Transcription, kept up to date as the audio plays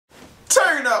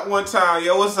Turn up one time.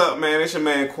 Yo, what's up, man? It's your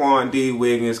man Quan D,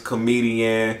 Wiggins,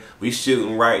 comedian. We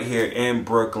shooting right here in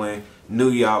Brooklyn, New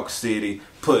York City,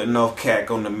 putting North Cac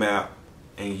on the map.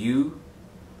 And you,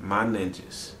 my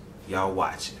ninjas, y'all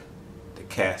watching the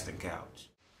casting couch.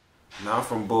 Now I'm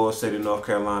from Bull City, North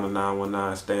Carolina,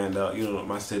 919, stand up. You know what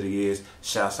my city is.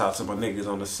 Shouts out to my niggas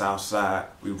on the south side.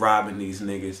 We robbing these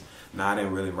niggas. Nah, I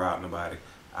didn't really rob nobody.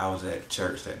 I was at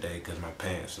church that day because my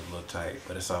pants was a little tight,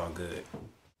 but it's all good.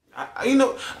 I'm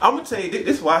gonna tell you,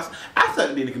 this is why I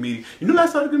started being a comedian. You know when I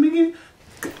started a comedian?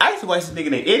 I used to watch this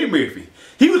nigga named Eddie Murphy.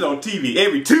 He was on TV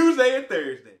every Tuesday and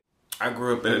Thursday. I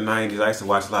grew up in the 90s. I used to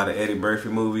watch a lot of Eddie Murphy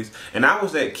movies. And I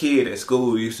was that kid at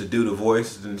school who used to do the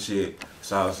voices and shit.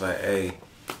 So I was like, hey,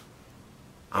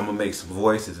 I'm gonna make some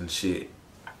voices and shit.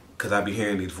 Cause I be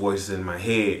hearing these voices in my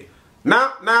head.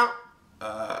 Now,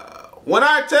 when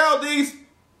I tell these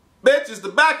bitches to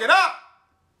back it up,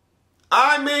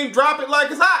 I mean drop it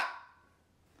like it's hot.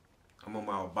 I'm on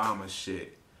my Obama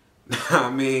shit. I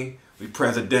mean, we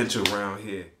presidential around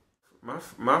here.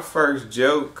 My first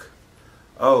joke,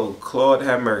 oh, Lord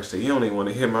have mercy. You don't even want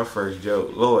to hear my first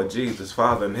joke. Lord Jesus,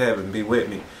 Father in heaven, be with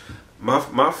me.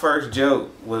 My first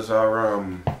joke was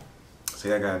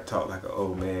see, I gotta talk like an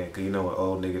old man, because you know what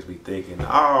old niggas be thinking.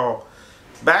 Oh,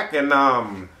 back in,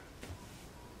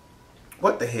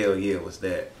 what the hell year was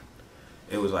that?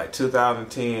 It was like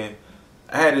 2010.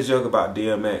 I had a joke about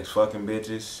DMX fucking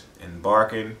bitches and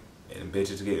barking and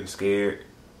bitches getting scared.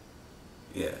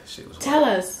 Yeah, shit was Tell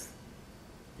us.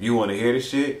 You want to hear the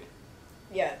shit?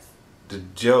 Yes. The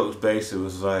jokes basically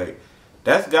was like,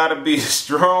 that's gotta be a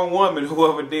strong woman,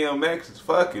 whoever DMX is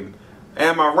fucking.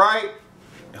 Am I right?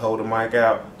 Hold the mic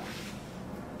out.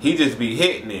 He just be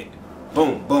hitting it.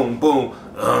 Boom, boom, boom.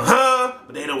 Uh-huh.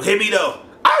 But they don't hit me though.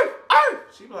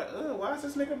 She be like, why is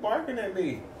this nigga barking at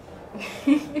me?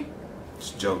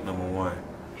 It's joke number one.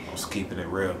 I'm just keeping it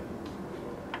real.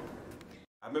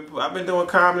 I've been doing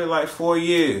comedy like 4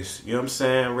 years. You know what I'm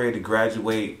saying? Ready to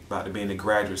graduate. About to be in the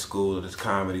graduate school of this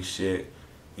comedy shit.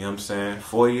 You know what I'm saying?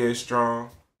 4 years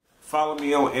strong. Follow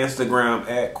me on Instagram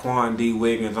at Quan D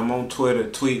Wiggins. I'm on Twitter.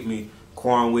 Tweet me,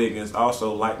 Quan Wiggins.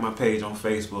 Also like my page on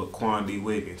Facebook, Quan D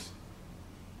Wiggins.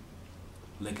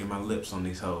 Licking my lips on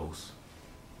these hoes.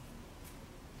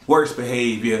 Worst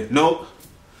behavior. Nope.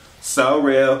 So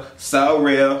real. So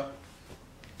real.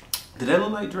 Did that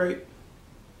look like Drake?